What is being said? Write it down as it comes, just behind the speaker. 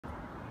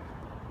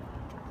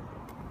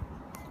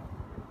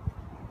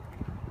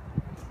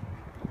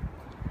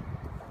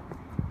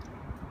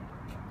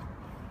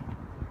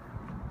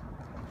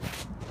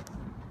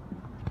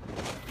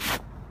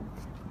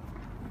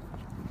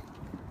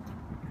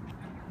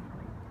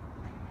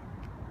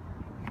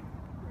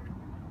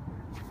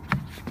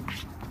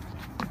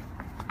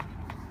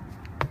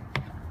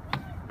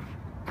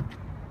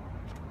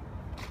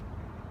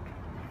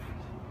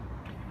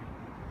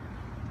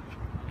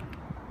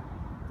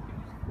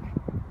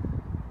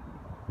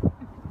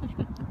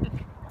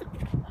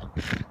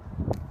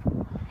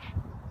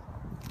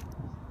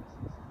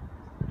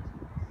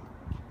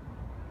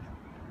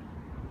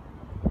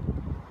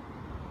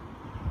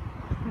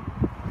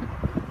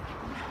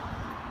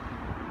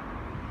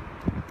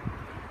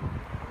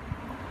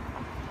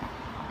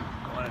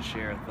want to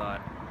share a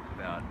thought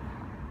about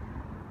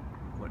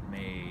what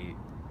may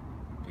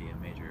be a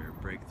major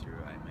breakthrough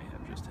I may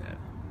have just had.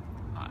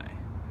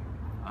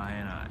 I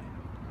and I,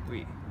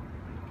 we.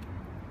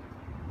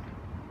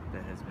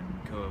 That has been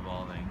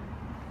co-evolving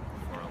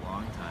for a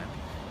long time.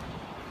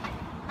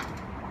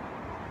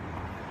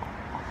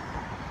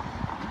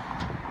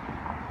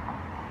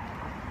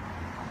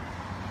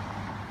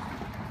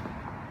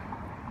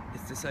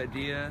 It's this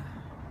idea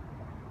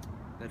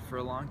that for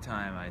a long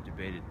time I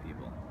debated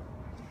people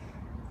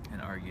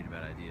and argued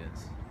about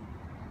ideas.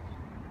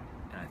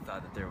 And I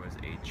thought that there was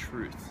a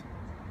truth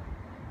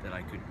that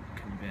I could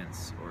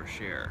convince or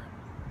share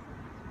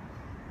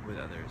with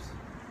others.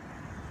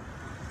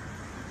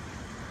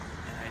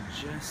 And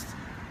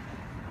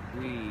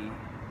we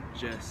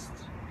just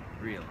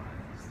realized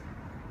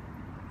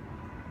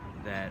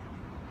that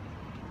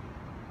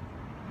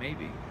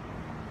maybe,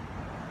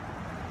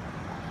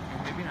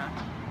 or maybe not,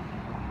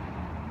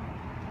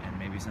 and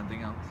maybe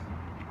something else,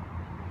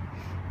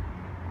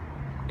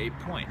 a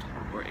point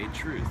or a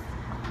truth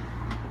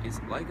is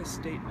like a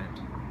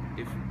statement.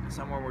 If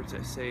someone were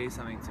to say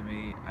something to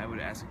me, I would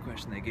ask a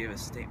question, they gave a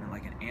statement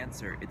like an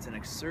answer. It's an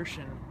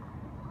assertion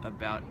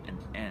about an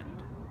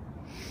end.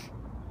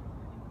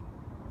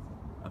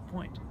 A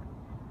point.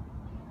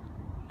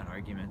 An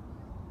argument.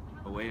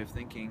 A way of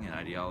thinking, an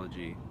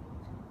ideology.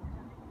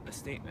 A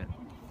statement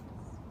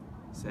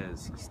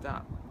says,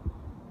 stop.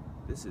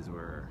 This is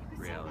where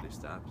reality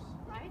stops.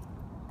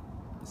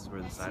 This is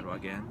where the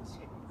sidewalk ends.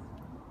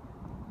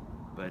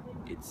 But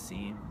it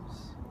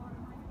seems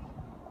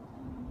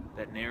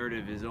that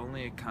narrative is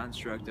only a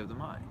construct of the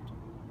mind.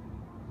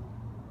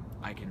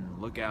 I can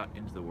look out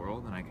into the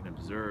world and I can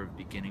observe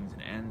beginnings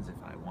and ends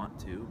if I want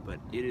to, but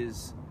it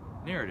is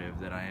narrative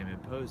that I am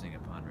imposing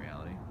upon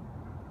reality.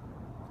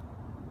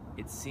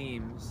 It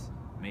seems,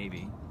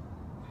 maybe,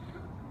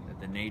 that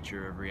the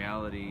nature of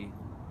reality,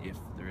 if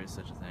there is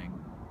such a thing,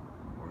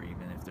 or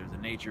even if there's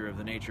a nature of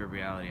the nature of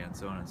reality, and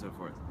so on and so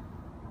forth,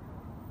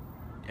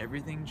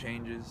 everything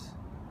changes,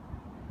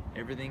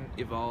 everything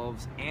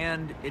evolves,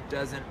 and it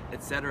doesn't,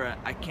 etc.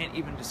 I can't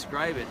even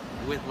describe it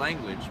with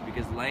language,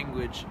 because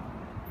language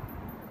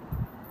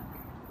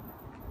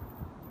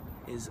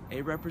is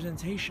a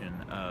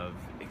representation of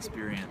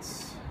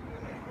experience.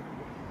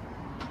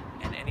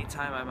 And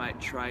anytime I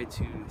might try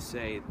to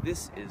say,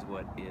 this is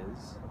what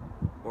is,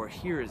 or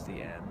here is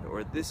the end,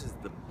 or this is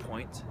the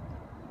point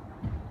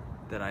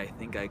that I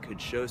think I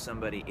could show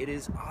somebody, it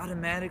is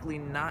automatically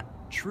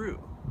not true.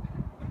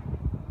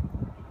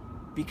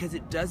 Because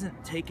it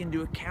doesn't take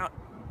into account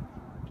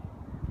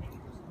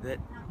that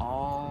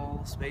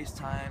all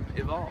space-time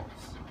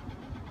evolves.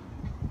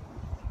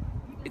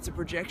 It's a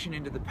projection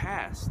into the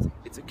past.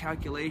 It's a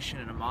calculation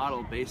and a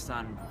model based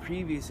on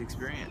previous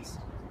experience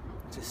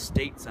to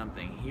state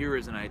something. Here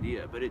is an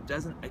idea, but it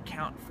doesn't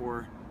account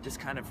for this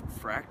kind of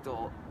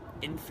fractal,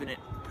 infinite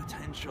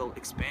potential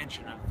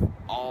expansion of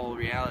all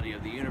reality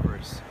of the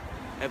universe,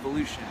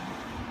 evolution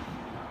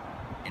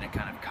in a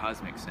kind of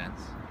cosmic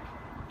sense.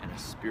 In a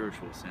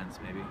spiritual sense,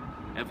 maybe.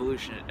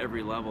 Evolution at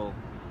every level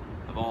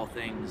of all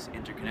things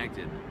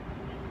interconnected.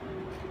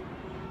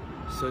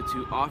 So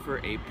to offer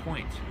a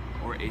point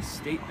or a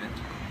statement,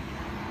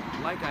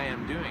 like I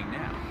am doing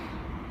now,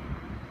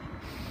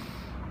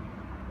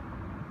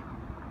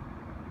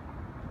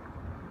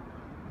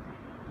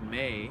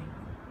 may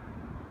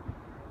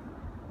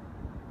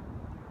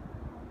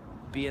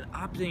be an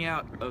opting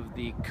out of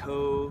the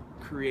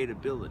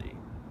co-creatability,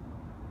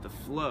 the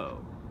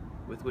flow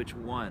with which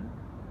one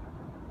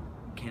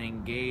can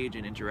engage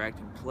and interact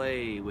and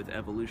play with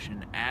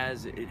evolution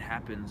as it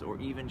happens, or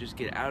even just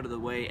get out of the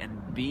way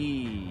and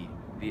be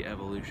the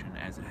evolution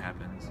as it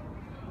happens.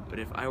 But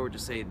if I were to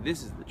say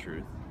this is the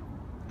truth,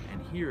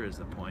 and here is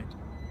the point,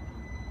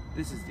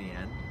 this is the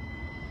end,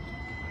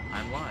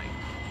 I'm lying.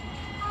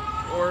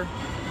 Or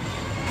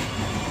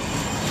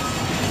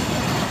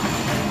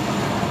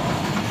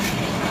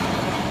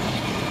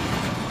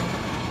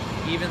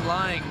even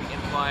lying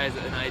implies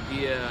an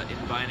idea in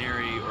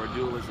binary or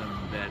dualism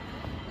that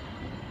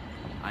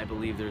I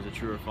believe there's a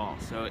true or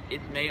false. So it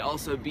may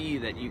also be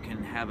that you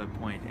can have a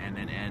point and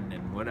an end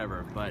and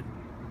whatever, but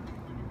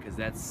because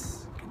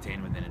that's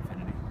contained within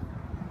infinity.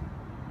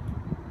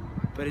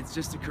 But it's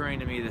just occurring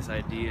to me, this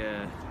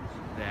idea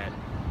that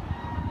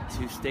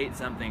to state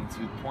something,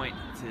 to point,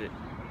 to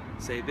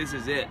say this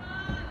is it,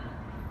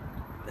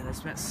 that I've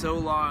spent so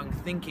long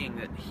thinking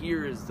that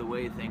here is the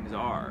way things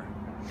are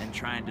and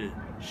trying to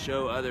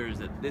show others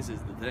that this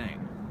is the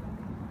thing.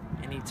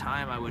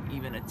 Anytime I would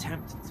even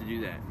attempt to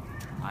do that,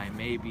 I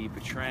may be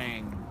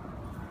betraying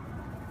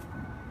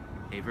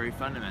a very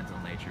fundamental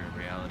nature of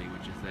reality,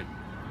 which is that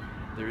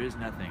there is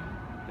nothing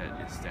that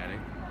is static.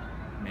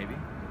 Maybe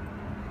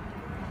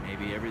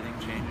everything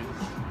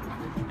changes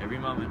every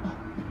moment.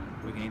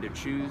 We can either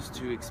choose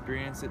to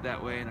experience it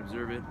that way and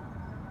observe it,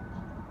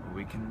 or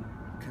we can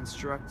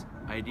construct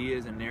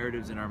ideas and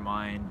narratives in our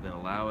mind that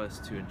allow us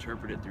to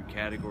interpret it through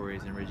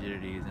categories and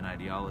rigidities and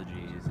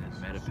ideologies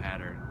and meta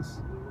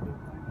patterns.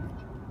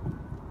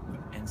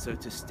 And so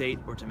to state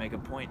or to make a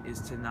point is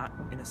to not,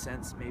 in a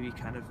sense, maybe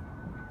kind of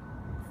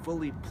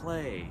fully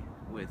play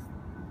with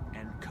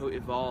and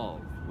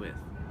co-evolve with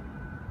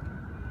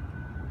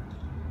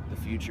the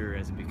future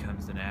as it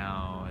becomes the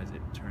now, as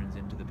it turns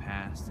into the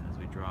past, and as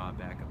we draw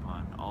back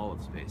upon all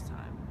of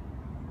space-time.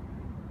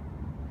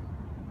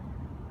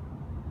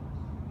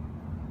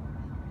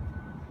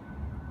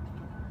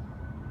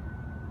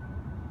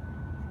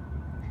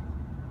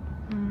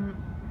 And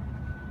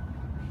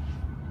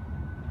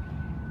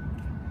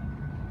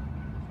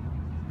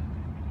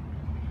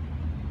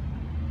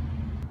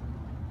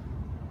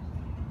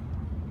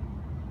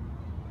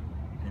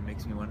it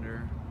makes me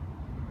wonder,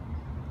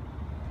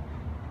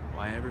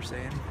 why ever say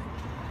anything?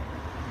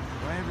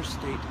 Why ever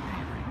state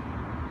anything?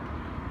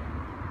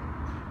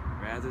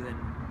 Rather than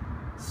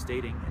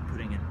stating and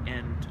putting an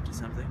end to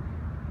something,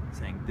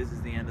 saying this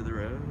is the end of the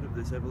road of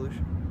this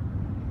evolution,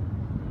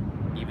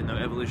 even though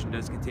evolution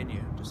does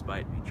continue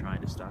despite me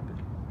trying to stop it.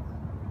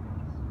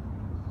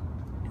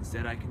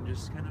 Instead, I can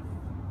just kind of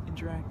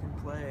interact and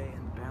play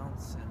and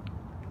bounce and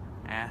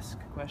ask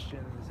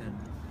questions and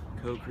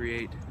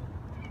co-create,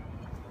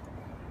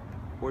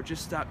 or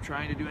just stop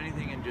trying to do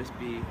anything and just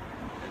be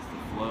as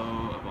the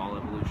flow of all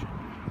evolution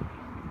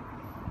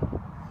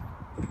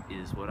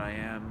is what I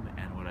am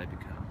and what I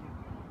become,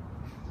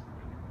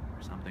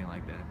 or something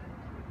like that.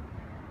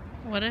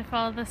 What if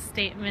all the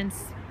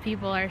statements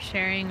people are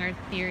sharing are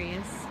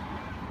theories?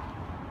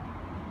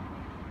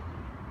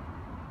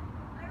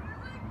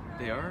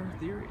 They are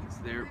theories,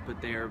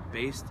 but they are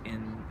based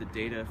in the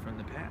data from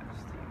the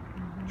past,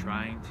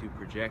 trying to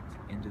project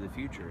into the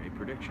future a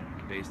prediction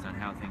based on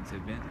how things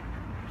have been.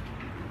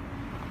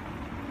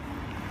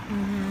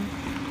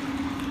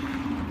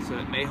 So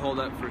it may hold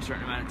up for a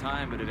certain amount of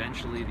time, but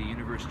eventually the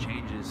universe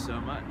changes so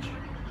much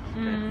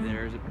that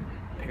there's a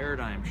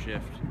paradigm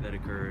shift that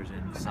occurs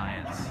in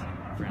science,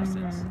 for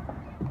instance,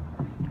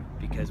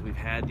 because we've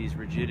had these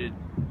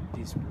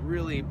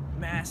really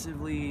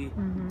massively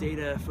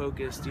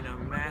data-focused,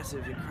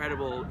 massive,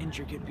 incredible,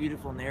 intricate,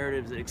 beautiful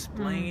narratives that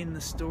explain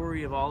the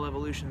story of all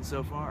evolution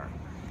so far,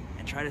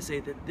 and try to say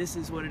that this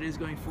is what it is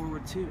going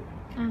forward too.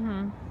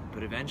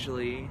 But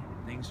eventually,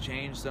 things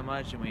change so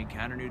much, and we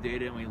encounter new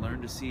data, and we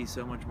learn to see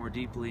so much more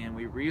deeply, and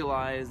we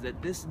realize that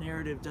this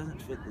narrative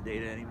doesn't fit the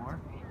data anymore.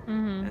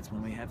 That's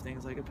when we have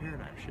things like a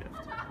paradigm shift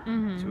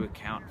to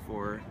account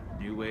for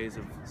new ways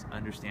of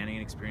understanding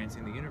and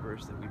experiencing the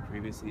universe that we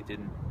previously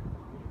didn't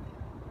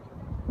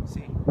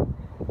see.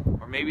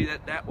 Or maybe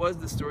that was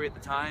the story at the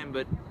time,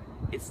 but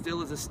it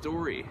still is a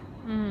story.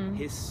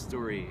 His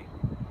story.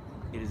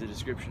 It is a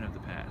description of the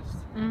past.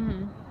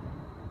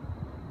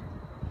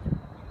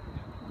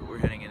 But we're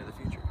heading into the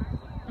future.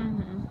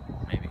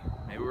 Maybe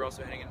we're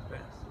also heading into the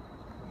past.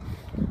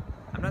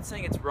 I'm not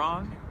saying it's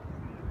wrong.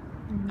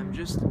 I'm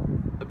just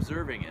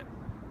observing it.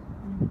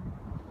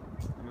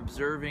 I'm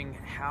observing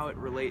how it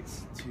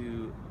relates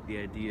to the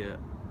idea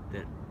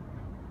that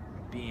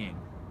being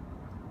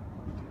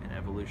and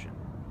evolution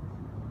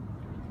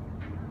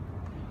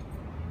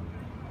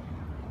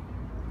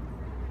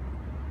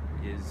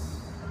is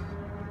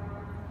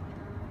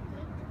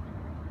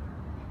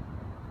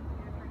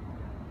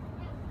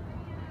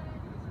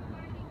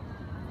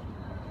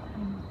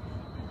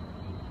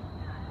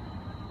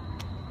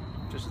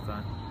just a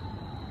thought,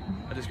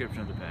 a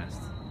description of the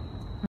past.